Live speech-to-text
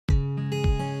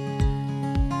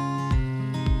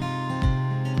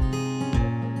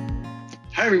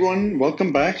Hi everyone,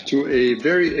 welcome back to a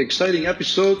very exciting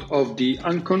episode of the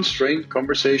Unconstrained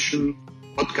Conversation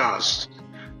podcast.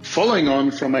 Following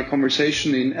on from my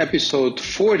conversation in episode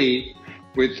 40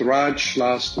 with Raj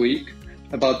last week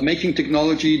about making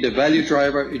technology the value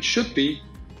driver it should be,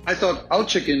 I thought I'll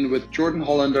check in with Jordan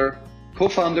Hollander,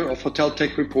 co-founder of Hotel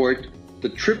Tech Report, the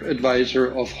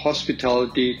TripAdvisor of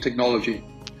hospitality technology.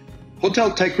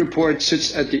 Hotel Tech Report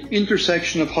sits at the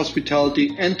intersection of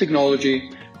hospitality and technology,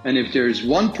 and if there is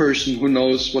one person who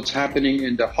knows what's happening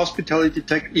in the hospitality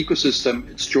tech ecosystem,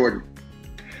 it's Jordan.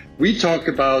 We talk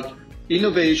about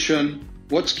innovation,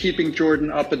 what's keeping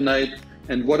Jordan up at night,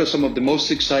 and what are some of the most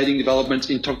exciting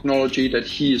developments in technology that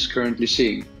he is currently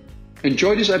seeing.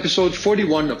 Enjoy this episode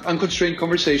 41 of Unconstrained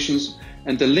Conversations,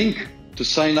 and the link to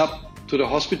sign up to the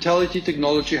Hospitality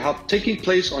Technology Hub taking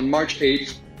place on March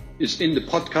 8th is in the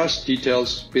podcast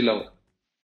details below.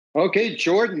 Okay,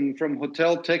 Jordan from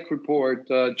Hotel Tech Report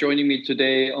joining me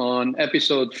today on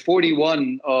episode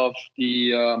 41 of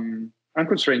the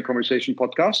Unconstrained Conversation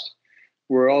podcast.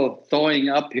 We're all thawing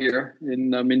up here in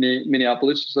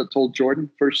Minneapolis, as I told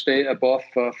Jordan, first day above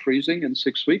freezing in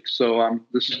 6 weeks. So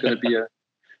this is going to be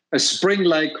a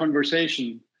spring-like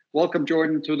conversation. Welcome,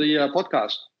 Jordan, to the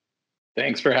podcast.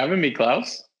 Thanks for having me,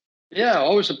 Klaus. Yeah,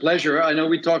 always a pleasure. I know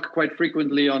we talk quite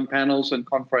frequently on panels and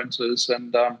conferences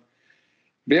and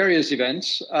various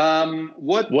events.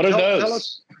 What are those? Tell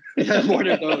us, yeah, what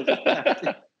are those?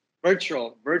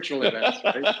 virtual events,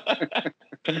 right?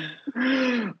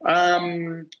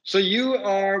 So you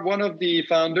are one of the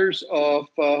founders of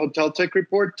Hotel Tech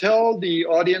Report. Tell the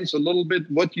audience a little bit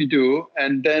what you do,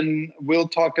 and then we'll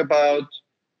talk about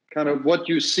kind of what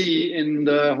you see in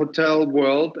the hotel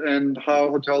world and how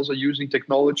hotels are using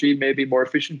technology maybe more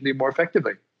efficiently, more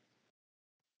effectively.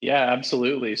 Yeah,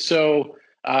 absolutely. So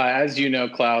as you know,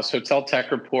 Klaus, Hotel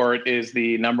Tech Report is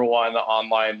the number one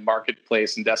online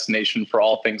marketplace and destination for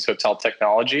all things hotel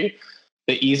technology.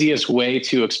 The easiest way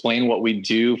to explain what we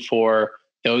do for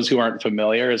those who aren't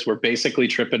familiar is we're basically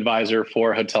TripAdvisor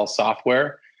for hotel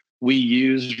software.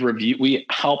 We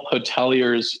help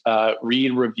hoteliers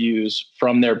read reviews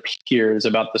from their peers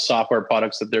about the software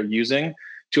products that they're using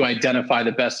to identify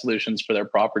the best solutions for their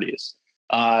properties.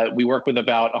 We work with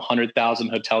about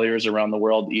 100,000 hoteliers around the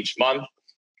world each month.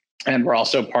 And we're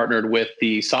also partnered with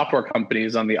the software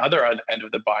companies on the other end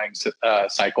of the buying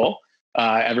cycle,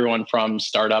 everyone from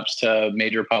startups to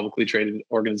major publicly traded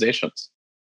organizations.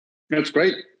 That's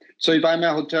great. So if I'm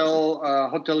a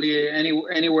hotelier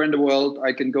anywhere in the world,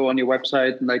 I can go on your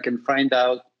website and I can find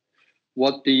out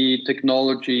what the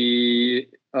technology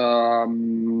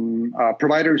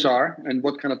providers are and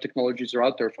what kind of technologies are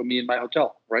out there for me in my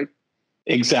hotel, right?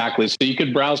 Exactly. So you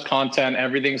could browse content.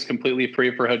 Everything's completely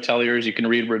free for hoteliers. You can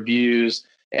read reviews,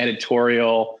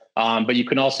 editorial, but you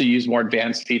can also use more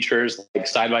advanced features like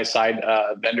side-by-side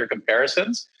vendor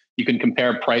comparisons. You can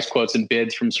compare price quotes and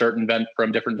bids from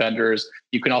different vendors.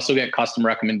 You can also get custom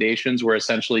recommendations where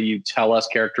essentially you tell us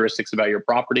characteristics about your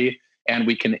property and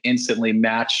we can instantly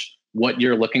match what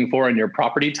you're looking for in your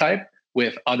property type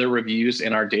with other reviews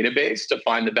in our database to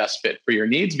find the best fit for your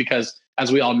needs. Because as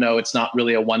we all know, it's not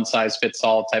really a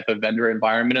one-size-fits-all type of vendor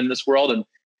environment in this world. And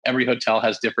every hotel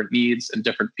has different needs and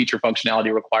different feature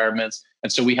functionality requirements.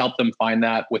 And so we help them find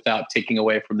that without taking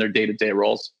away from their day-to-day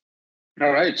roles.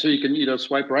 All right. So you can either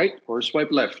swipe right or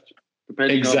swipe left,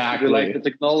 depending on if you like the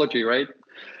technology, right?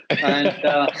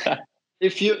 And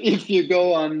if you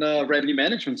go on the revenue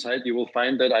management side, you will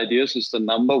find that Ideas is the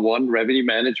number one revenue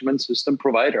management system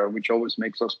provider, which always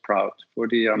makes us proud for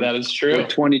the that is true. For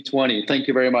 2020. Thank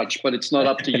you very much. But it's not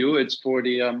up to you. It's for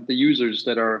the users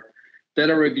that are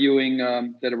reviewing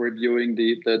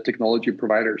the technology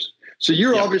providers. So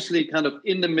you're obviously kind of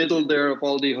in the middle there of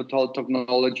all the hotel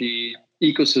technology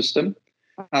ecosystem.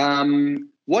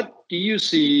 What do you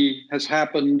see has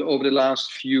happened over the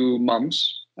last few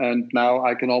months? And now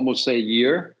I can almost say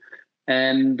year.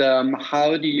 And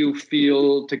how do you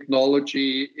feel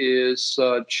technology is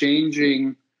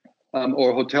changing,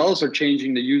 or hotels are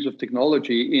changing the use of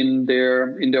technology in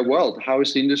their world? How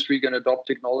is the industry going to adopt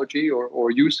technology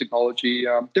or use technology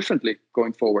differently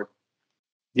going forward?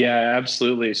 Yeah,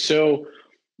 absolutely. So,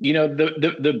 you know,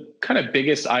 the kind of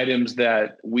biggest items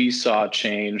that we saw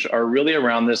change are really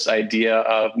around this idea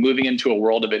of moving into a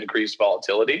world of increased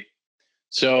volatility.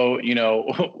 So, you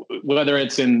know, whether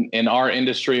it's in our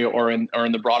industry or in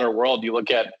the broader world, you look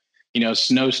at, you know,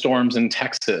 snowstorms in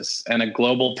Texas and a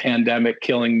global pandemic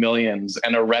killing millions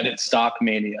and a Reddit stock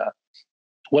mania.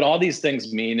 What all these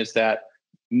things mean is that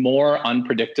more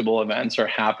unpredictable events are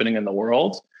happening in the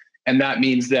world. And that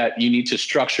means that you need to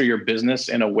structure your business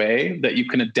in a way that you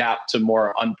can adapt to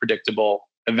more unpredictable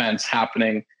events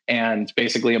happening and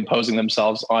basically imposing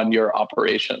themselves on your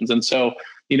operations. And so,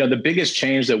 the biggest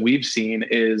change that we've seen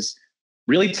is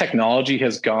really technology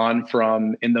has gone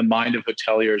from, in the mind of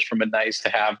hoteliers, from a nice to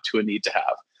have to a need to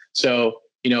have. So,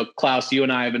 Klaus, you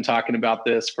and I have been talking about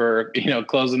this for,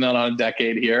 closing in on a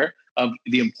decade here, of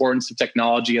the importance of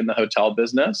technology in the hotel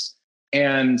business.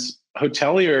 And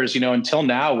hoteliers, until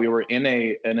now, we were in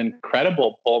an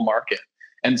incredible bull market.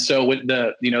 And so with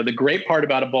the great part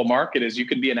about a bull market is you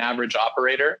could be an average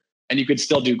operator and you could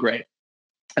still do great.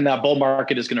 And that bull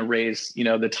market is going to raise,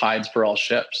 the tides for all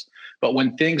ships. But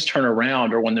when things turn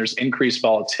around, or when there's increased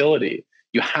volatility,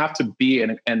 you have to be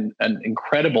an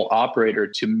incredible operator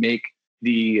to make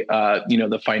the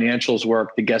financials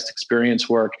work, the guest experience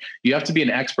work. You have to be an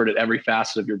expert at every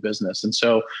facet of your business. And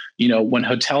so, when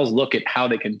hotels look at how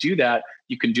they can do that,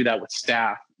 you can do that with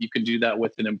staff. You can do that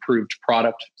with an improved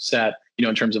product set,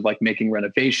 in terms of like making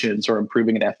renovations or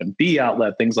improving an F&B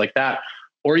outlet, things like that.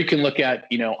 Or you can look at,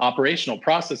 operational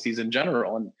processes in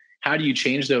general. And how do you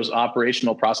change those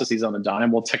operational processes on a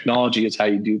dime? Well, technology is how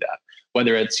you do that.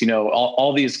 Whether it's,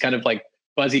 all these kind of like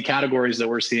fuzzy categories that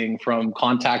we're seeing, from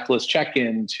contactless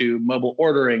check-in to mobile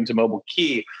ordering to mobile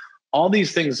key, all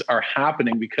these things are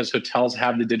happening because hotels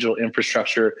have the digital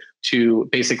infrastructure to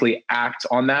basically act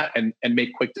on that and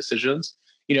make quick decisions.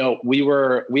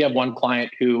 We have one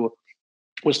client who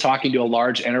was talking to a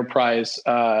large enterprise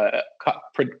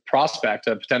prospect,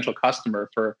 a potential customer,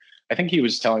 for, I think he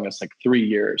was telling us, like 3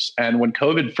 years. And when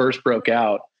COVID first broke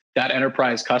out, that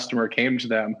enterprise customer came to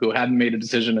them, who hadn't made a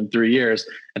decision in 3 years,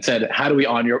 and said, how do we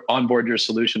onboard your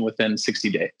solution within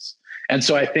 60 days? And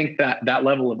so I think that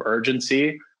level of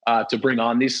urgency to bring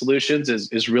on these solutions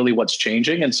is really what's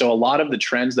changing. And so a lot of the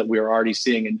trends that we're already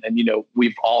seeing, and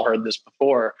we've all heard this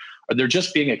before, they're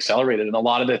just being accelerated. And a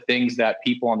lot of the things that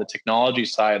people on the technology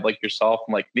side, like yourself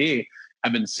and like me,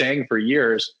 have been saying for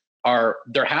years,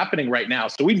 they're happening right now.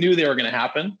 So we knew they were going to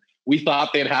happen. We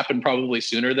thought they'd happen probably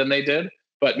sooner than they did,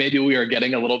 but maybe we are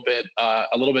getting a little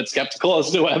bit skeptical as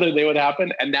to whether they would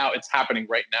happen. And now it's happening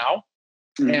right now.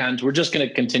 Mm-hmm. And we're just going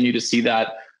to continue to see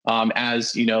that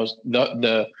as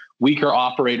the weaker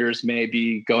operators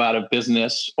maybe go out of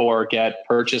business or get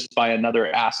purchased by another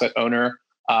asset owner.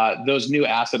 Those new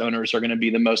asset owners are going to be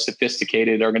the most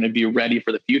sophisticated, are going to be ready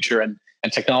for the future, and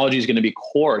technology is going to be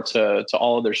core to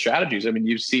all of their strategies. I mean,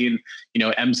 you've seen,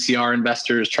 MCR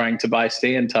investors trying to buy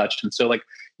Stay in Touch. And so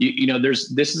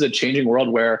this is a changing world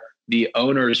where the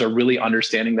owners are really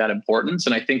understanding that importance.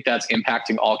 And I think that's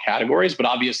impacting all categories. But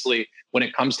obviously, when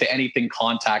it comes to anything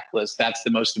contactless, that's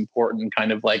the most important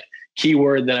kind of like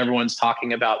keyword that everyone's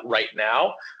talking about right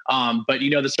now. But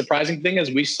the surprising thing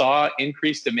is we saw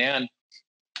increased demand.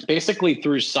 Basically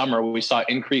through summer, we saw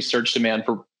increased search demand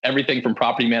for everything from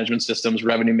property management systems,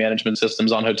 revenue management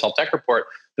systems on Hotel Tech Report,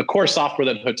 the core software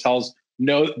that hotels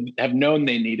have known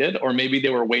they needed, or maybe they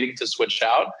were waiting to switch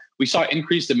out. We saw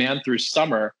increased demand through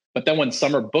summer, but then when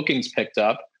summer bookings picked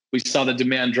up, we saw the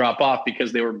demand drop off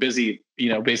because they were busy,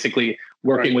 basically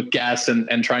working with guests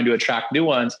and trying to attract new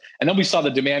ones. And then we saw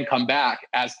the demand come back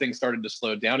as things started to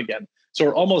slow down again. So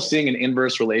we're almost seeing an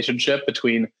inverse relationship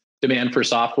between demand for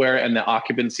software and the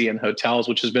occupancy in hotels,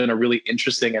 which has been a really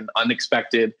interesting and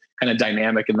unexpected kind of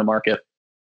dynamic in the market.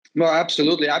 No,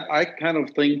 absolutely. I kind of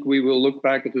think we will look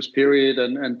back at this period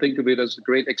and think of it as a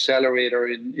great accelerator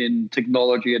in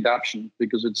technology adoption,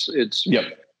 because it's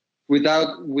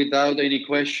without any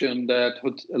question that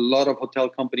a lot of hotel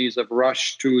companies have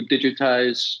rushed to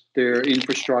digitize their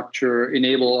infrastructure,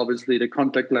 enable obviously the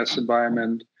contactless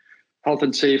environment, health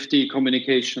and safety,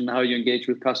 communication, how you engage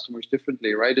with customers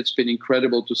differently, right? It's been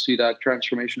incredible to see that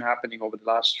transformation happening over the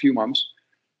last few months.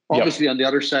 Obviously, on the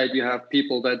other side, you have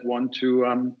people that want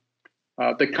to,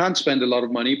 that can't spend a lot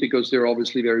of money because they're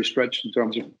obviously very stretched in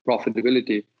terms of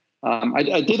profitability.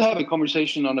 I did have a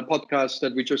conversation on a podcast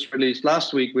that we just released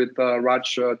last week with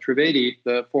Raj Trivedi,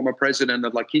 the former president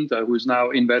of La Quinta, who is now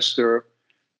investor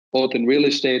both in real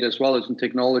estate as well as in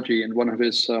technology. And one of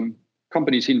his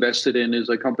companies he invested in is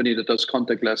a company that does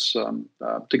contactless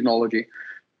technology.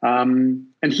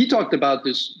 And he talked about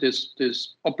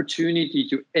this opportunity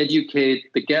to educate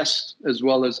the guest as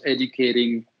well as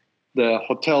educating the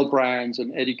hotel brands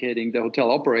and educating the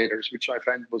hotel operators, which I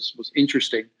found was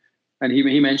interesting. And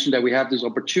he mentioned that we have this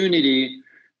opportunity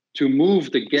to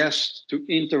move the guest to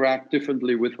interact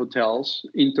differently with hotels,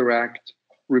 interact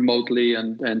remotely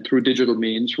and through digital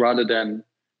means rather than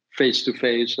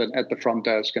face-to-face and at the front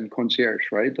desk and concierge,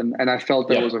 right? And I felt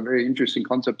that was a very interesting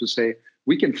concept to say,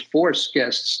 we can force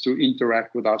guests to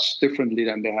interact with us differently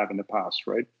than they have in the past,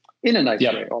 right? In a nice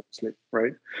way, obviously,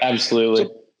 right? Absolutely.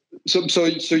 So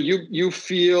you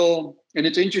feel, and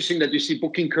it's interesting that you see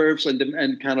booking curves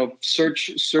and kind of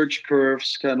search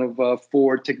curves kind of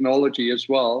for technology as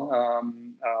well,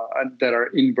 and that are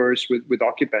inverse with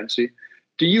occupancy.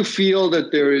 Do you feel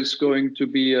that there is going to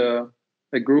be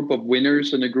a group of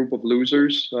winners and a group of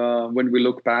losers when we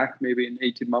look back, maybe in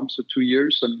 18 months or 2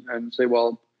 years, and say,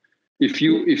 well, if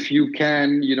you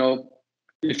can,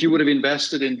 if you would have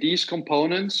invested in these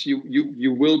components,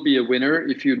 you will be a winner.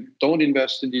 If you don't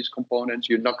invest in these components,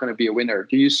 you're not going to be a winner.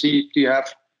 Do you see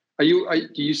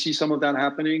some of that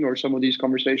happening, or some of these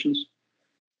conversations?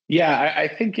 Yeah, I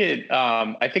think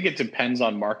it depends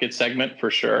on market segment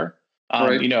for sure.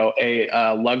 Right.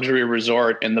 A luxury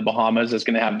resort in the Bahamas is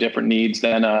going to have different needs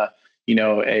than a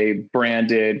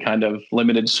branded kind of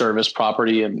limited service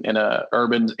property in a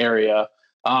urban area.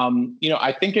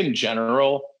 I think in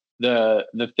general,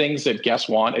 the things that guests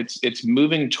want, it's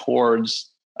moving towards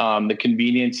the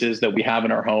conveniences that we have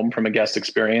in our home from a guest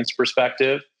experience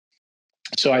perspective.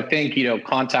 So I think,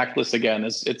 contactless again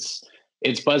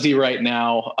it's buzzy right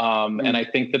now. And I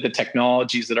think that the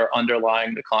technologies that are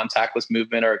underlying the contactless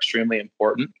movement are extremely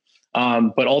important.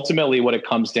 But ultimately what it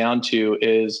comes down to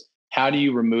is, how do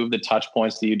you remove the touch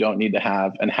points that you don't need to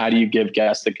have? And how do you give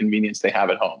guests the convenience they have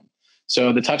at home?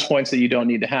 So the touch points that you don't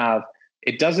need to have,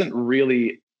 it doesn't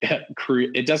really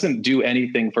it doesn't do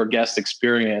anything for guest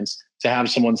experience to have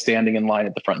someone standing in line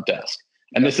at the front desk.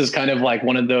 And this is kind of like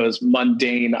one of those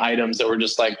mundane items that we're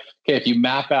just like, okay, if you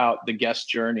map out the guest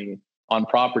journey on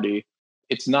property,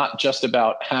 it's not just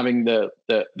about having the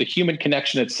human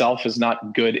connection itself is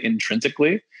not good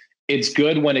intrinsically. It's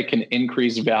good when it can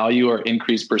increase value or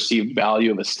increase perceived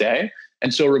value of a stay.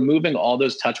 And so removing all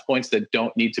those touch points that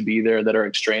don't need to be there, that are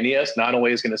extraneous, not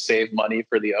only is going to save money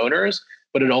for the owners,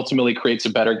 but it ultimately creates a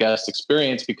better guest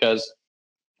experience, because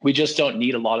we just don't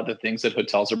need a lot of the things that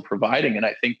hotels are providing. And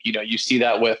I think, you see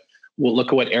that with, well, look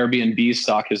at what Airbnb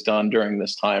stock has done during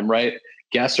this time, right?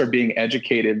 Guests are being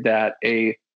educated that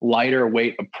a lighter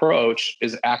weight approach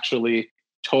is actually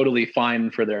totally fine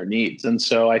for their needs. And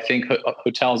so I think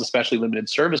hotels, especially limited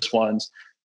service ones,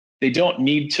 they don't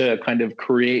need to kind of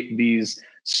create these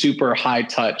super high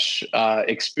touch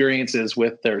experiences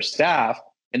with their staff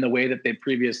in the way that they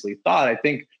previously thought. I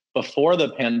think before the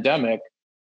pandemic,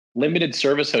 limited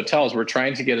service hotels were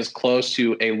trying to get as close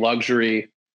to a luxury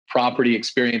property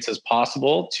experience as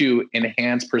possible to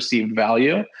enhance perceived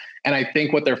value. And I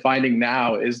think what they're finding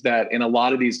now is that in a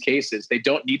lot of these cases, they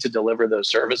don't need to deliver those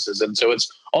services. And so it's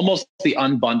almost the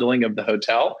unbundling of the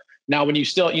hotel. Now, when you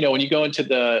still, when you go into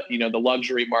the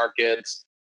luxury markets,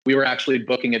 we were actually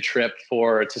booking a trip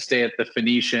to stay at the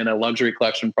Phoenician, a luxury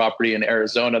collection property in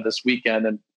Arizona this weekend.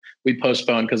 And we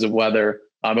postponed because of weather.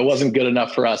 It wasn't good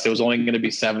enough for us. It was only going to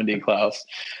be 70, Klaus.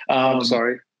 I'm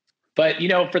sorry. But,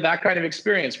 for that kind of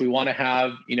experience, we want to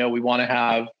have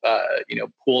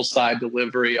poolside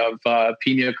delivery of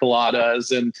pina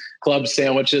coladas and club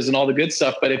sandwiches and all the good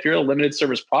stuff. But if you're a limited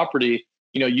service property,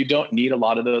 you don't need a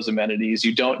lot of those amenities.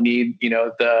 You don't need,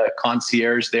 the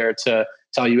concierge there to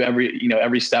tell you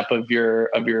every step of your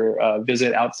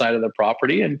visit outside of the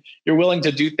property, and you're willing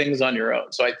to do things on your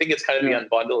own. So I think it's kind of the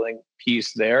unbundling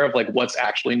piece there of like what's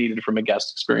actually needed from a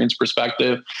guest experience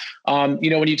perspective. When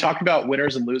you talk about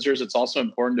winners and losers, it's also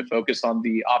important to focus on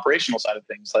the operational side of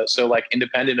things. So like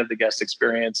independent of the guest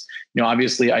experience,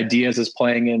 obviously Ideas is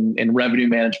playing in revenue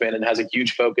management and has a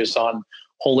huge focus on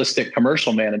holistic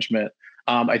commercial management.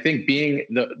 I think being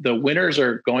the winners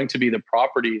are going to be the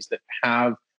properties that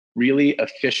have really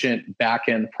efficient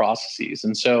back-end processes.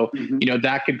 And so,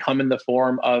 that could come in the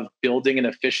form of building an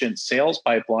efficient sales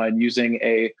pipeline using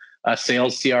a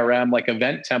sales CRM like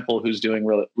Event Temple, who's doing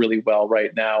really, really well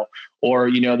right now. Or,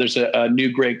 there's a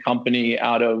new great company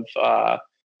out of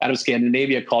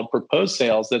Scandinavia called Propose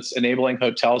Sales that's enabling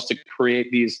hotels to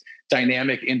create these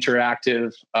dynamic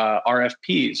interactive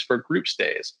RFPs for group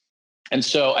stays. And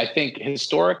so I think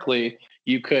historically,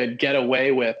 you could get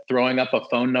away with throwing up a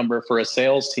phone number for a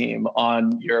sales team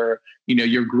on your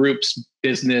group's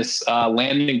business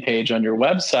landing page on your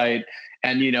website.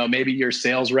 And, maybe your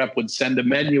sales rep would send a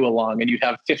menu along and you'd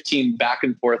have 15 back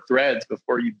and forth threads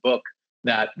before you book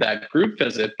that group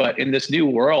visit. But in this new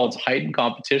world, heightened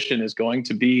competition is going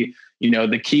to be,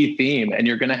 the key theme. And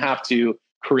you're going to have to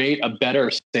create a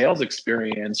better sales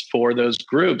experience for those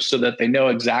groups so that they know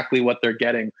exactly what they're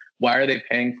getting. Why are they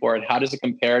paying for it? How does it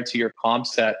compare to your comp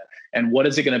set? And what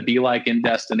is it going to be like in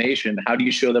destination? How do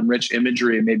you show them rich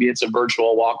imagery? Maybe it's a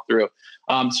virtual walkthrough.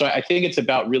 So I think it's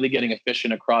about really getting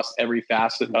efficient across every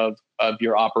facet of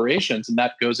your operations. And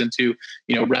that goes into,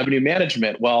 revenue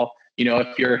management. Well,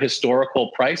 if your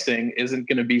historical pricing isn't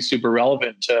going to be super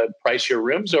relevant to price your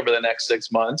rooms over the next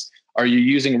 6 months, Are you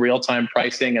using real-time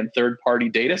pricing and third-party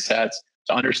data sets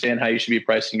to understand how you should be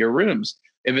pricing your rooms?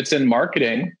 If it's in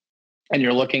marketing and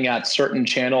you're looking at certain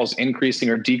channels increasing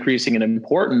or decreasing in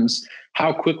importance,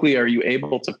 how quickly are you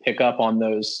able to pick up on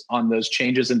those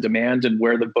changes in demand and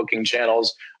where the booking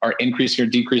channels are increasing or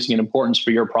decreasing in importance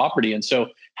for your property? And so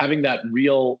having that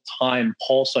real-time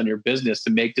pulse on your business to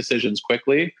make decisions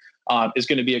quickly is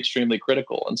going to be extremely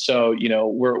critical. And so,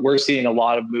 we're seeing a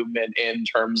lot of movement in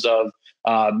terms of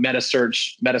meta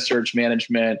search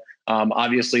management.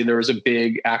 Obviously, there was a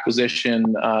big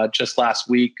acquisition just last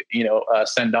week.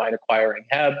 Sendine acquiring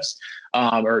Hebs,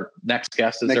 or Next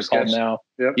Guest as they're called now.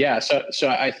 Yep. Yeah. So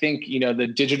I think the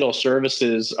digital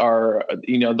services are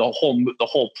the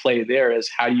whole play there is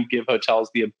how you give hotels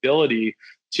the ability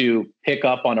to pick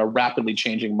up on a rapidly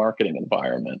changing marketing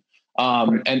environment.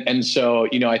 And so,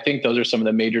 I think those are some of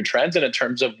the major trends. And in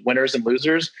terms of winners and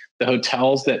losers, the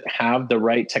hotels that have the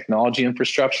right technology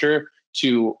infrastructure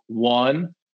to,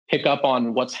 one, pick up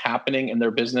on what's happening in their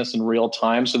business in real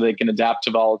time so they can adapt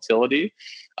to volatility.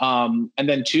 And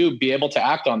then two, be able to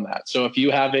act on that. So if you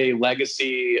have a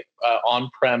legacy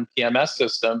on-prem PMS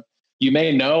system, you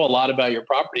may know a lot about your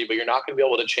property, but you're not going to be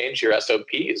able to change your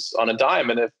SOPs on a dime.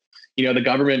 And if,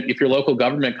 if your local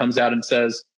government comes out and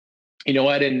says, you know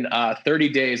what, in 30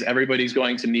 days, everybody's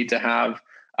going to need to have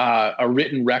a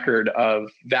written record of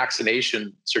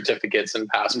vaccination certificates and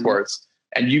passports,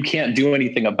 and you can't do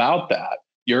anything about that,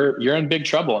 you're in big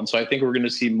trouble. And so I think we're going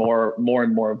to see more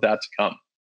and more of that to come.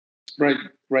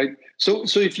 Right. So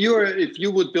if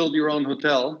you would build your own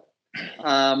hotel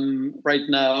right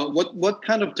now, what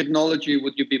kind of technology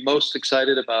would you be most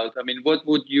excited about? I mean, what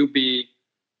would you be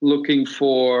looking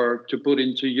for to put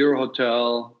into your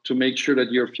hotel to make sure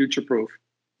that you're future-proof?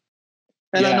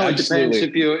 And I know it depends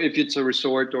if it's a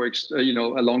resort or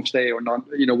a long stay or not,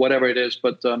 whatever it is.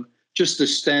 But just the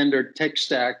standard tech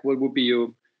stack, what would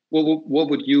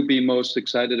you be most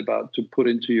excited about to put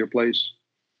into your place?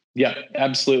 Yeah,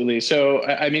 absolutely. So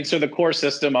so the core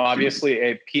system,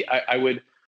 obviously, I would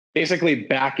basically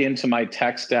back into my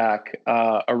tech stack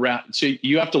around. So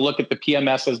you have to look at the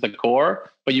PMS as the core,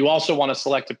 but you also want to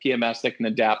select a PMS that can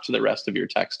adapt to the rest of your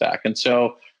tech stack. And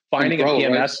so finding a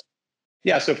PMS,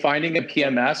 so finding a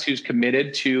PMS who's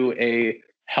committed to a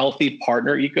healthy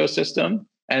partner ecosystem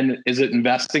and is it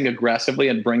investing aggressively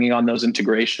and bringing on those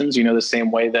integrations, the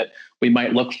same way that we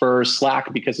might look for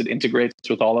Slack because it integrates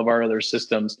with all of our other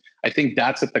systems. I think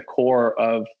that's at the core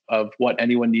of what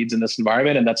anyone needs in this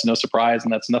environment. And that's no surprise.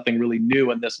 And that's nothing really new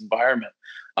in this environment.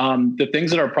 The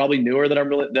things that are probably newer that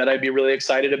I'd be really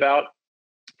excited about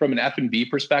from an F&B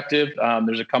perspective,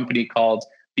 there's a company called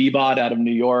Bbot out of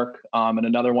New York, and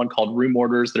another one called Room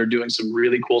Orders that are doing some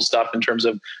really cool stuff in terms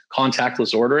of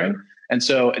contactless ordering. And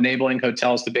so enabling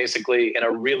hotels to basically, in a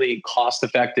really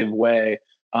cost-effective way,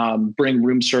 bring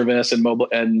room service and mobile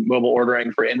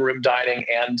ordering for in-room dining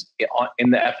and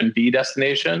in the F&B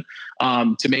destination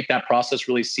to make that process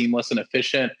really seamless and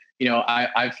efficient.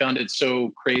 I found it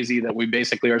so crazy that we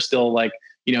basically are still like,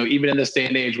 even in this day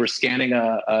and age, we're scanning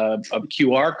a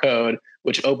QR code,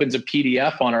 which opens a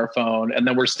PDF on our phone, and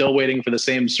then we're still waiting for the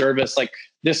same service. Like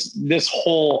a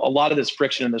lot of this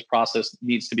friction in this process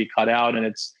needs to be cut out, and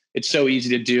it's so easy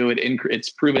to do. It's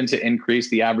proven to increase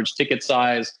the average ticket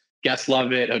size. Guests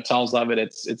love it. Hotels love it.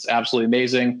 It's absolutely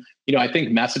amazing. I think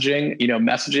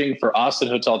messaging for us at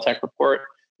Hotel Tech Report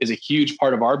is a huge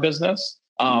part of our business.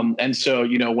 And so,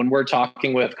 when we're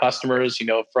talking with customers,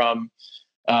 from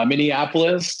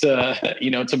Minneapolis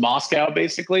to Moscow,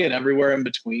 basically, and everywhere in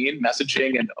between,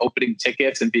 messaging and opening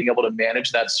tickets and being able to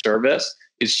manage that service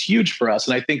is huge for us.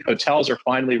 And I think hotels are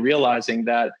finally realizing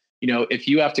that, if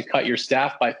you have to cut your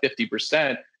staff by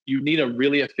 50%, you need a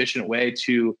really efficient way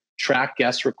to track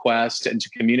guest requests and to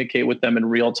communicate with them in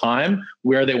real time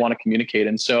where they want to communicate.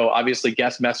 And so obviously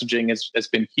guest messaging has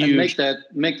been huge. And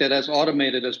make that as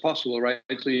automated as possible, right?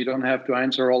 So you don't have to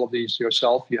answer all of these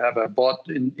yourself. You have a bot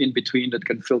in between that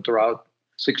can filter out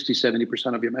 60,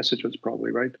 70% of your messages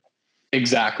probably, right?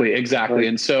 Exactly. Right.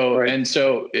 And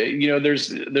so,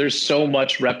 there's so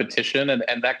much repetition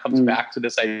and that comes back to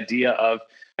this idea of,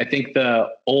 I think the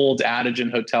old adage in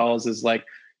hotels is like,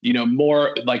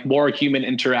 more human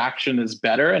interaction is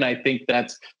better. And I think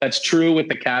that's true with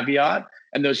the caveat.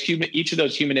 And each of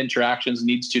those human interactions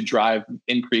needs to drive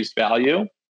increased value.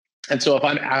 And so if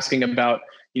I'm asking about,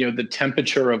 the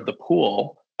temperature of the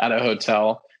pool at a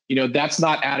hotel, that's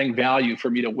not adding value for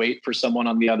me to wait for someone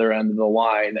on the other end of the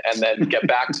line and then get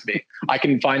back to me. I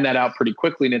can find that out pretty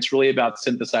quickly. And it's really about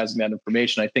synthesizing that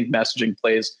information. I think messaging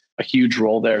plays a huge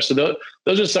role there. So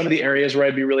those are some of the areas where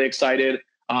I'd be really excited.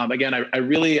 Again,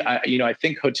 I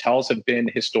think hotels have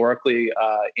been historically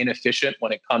inefficient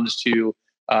when it comes to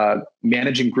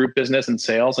managing group business and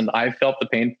sales. And I felt the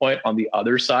pain point on the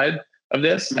other side of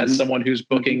this as someone who's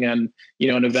booking an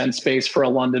event space for a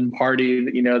London party,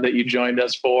 that you joined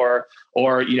us for,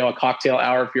 or, a cocktail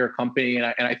hour for your company. And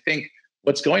I think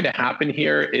what's going to happen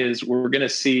here is we're going to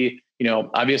see,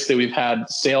 obviously we've had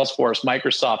Salesforce,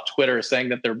 Microsoft, Twitter saying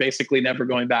that they're basically never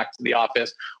going back to the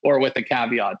office, or with a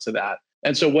caveat to that.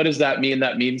 And so what does that mean?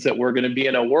 That means that we're going to be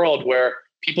in a world where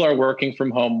people are working from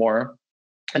home more.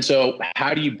 And so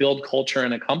how do you build culture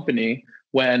in a company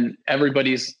when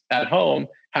everybody's at home?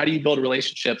 How do you build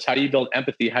relationships? How do you build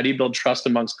empathy? How do you build trust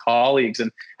amongst colleagues?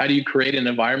 And how do you create an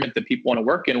environment that people want to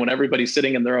work in when everybody's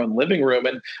sitting in their own living room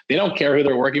and they don't care who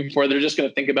they're working for? They're just going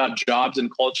to think about jobs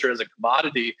and culture as a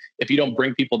commodity if you don't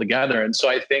bring people together. And so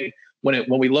I think when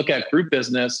we look at group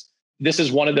business, this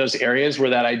is one of those areas where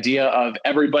that idea of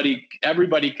everybody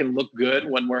can look good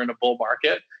when we're in a bull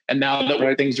market. And now that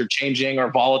when things are changing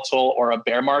or volatile or a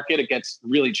bear market, it gets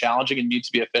really challenging and needs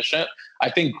to be efficient. I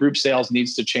think group sales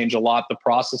needs to change a lot. The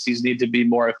processes need to be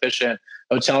more efficient.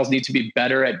 Hotels need to be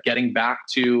better at getting back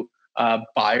to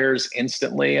buyers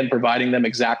instantly and providing them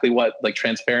exactly what, like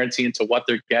transparency into what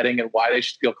they're getting and why they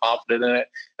should feel confident in it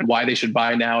and why they should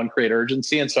buy now and create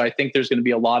urgency. And so I think there's going to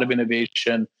be a lot of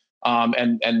innovation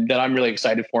and that I'm really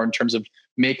excited for in terms of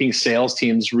making sales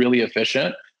teams really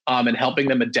efficient and helping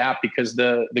them adapt, because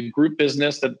the group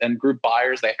business and group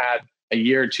buyers they had a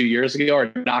year or 2 years ago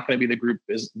are not going to be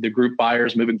the group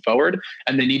buyers moving forward.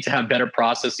 And they need to have better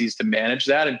processes to manage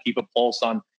that and keep a pulse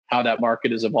on how that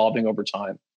market is evolving over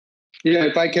time. Yeah,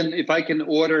 if I can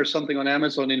order something on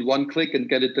Amazon in one click and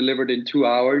get it delivered in 2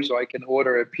 hours, or I can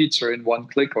order a pizza in one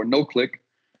click or no click,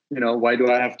 why do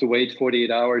I have to wait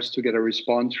 48 hours to get a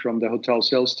response from the hotel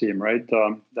sales team, right?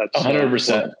 That's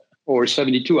 100%. Or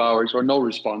 72 hours or no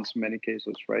response in many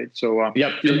cases, right? So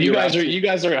yep, you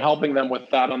guys are helping them with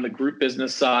that on the group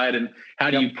business side. And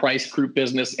how do you price group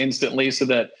business instantly so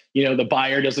that the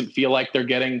buyer doesn't feel like they're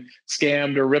getting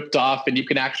scammed or ripped off, and you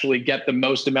can actually get the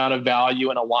most amount of value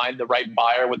and align the right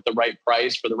buyer with the right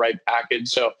price for the right package.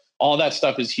 So all that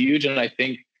stuff is huge, and I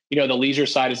think the leisure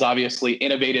side has obviously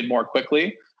innovated more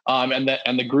quickly.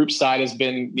 And the group side has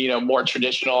been, more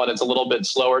traditional, and it's a little bit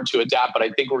slower to adapt. But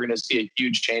I think we're going to see a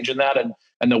huge change in that,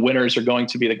 and the winners are going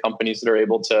to be the companies that are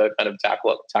able to kind of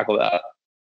tackle that.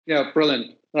 Yeah,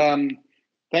 brilliant.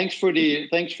 Thanks for the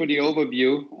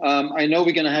overview. I know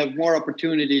we're going to have more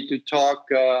opportunity to talk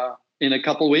in a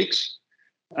couple weeks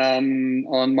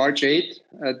on March 8th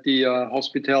at the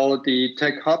Hospitality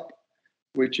Tech Hub,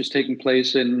 which is taking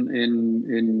place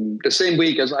in the same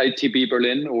week as ITB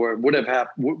Berlin, or would have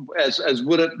happened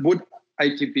would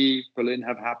ITB Berlin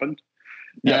have happened.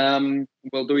 Yeah.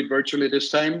 We'll do it virtually this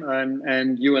time,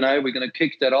 and you and we're going to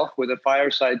kick that off with a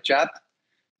fireside chat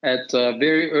at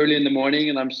very early in the morning,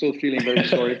 and I'm still feeling very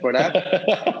sorry for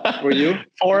that. For you,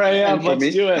 4 a.m.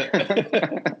 Let's do it.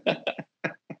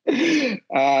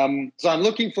 So I'm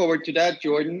looking forward to that,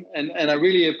 Jordan, and I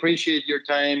really appreciate your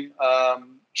time.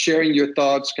 Sharing your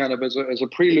thoughts kind of as a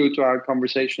prelude to our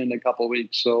conversation in a couple of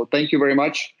weeks. So thank you very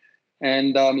much.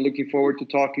 And I'm looking forward to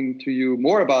talking to you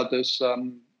more about this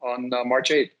on March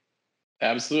 8th.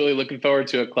 Absolutely. Looking forward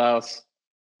to it, Klaus.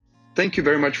 Thank you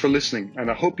very much for listening.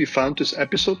 And I hope you found this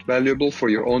episode valuable for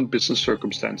your own business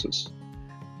circumstances.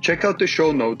 Check out the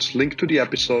show notes linked to the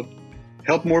episode.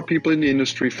 Help more people in the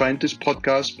industry find this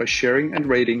podcast by sharing and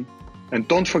rating. And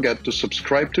don't forget to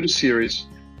subscribe to the series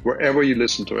wherever you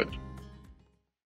listen to it.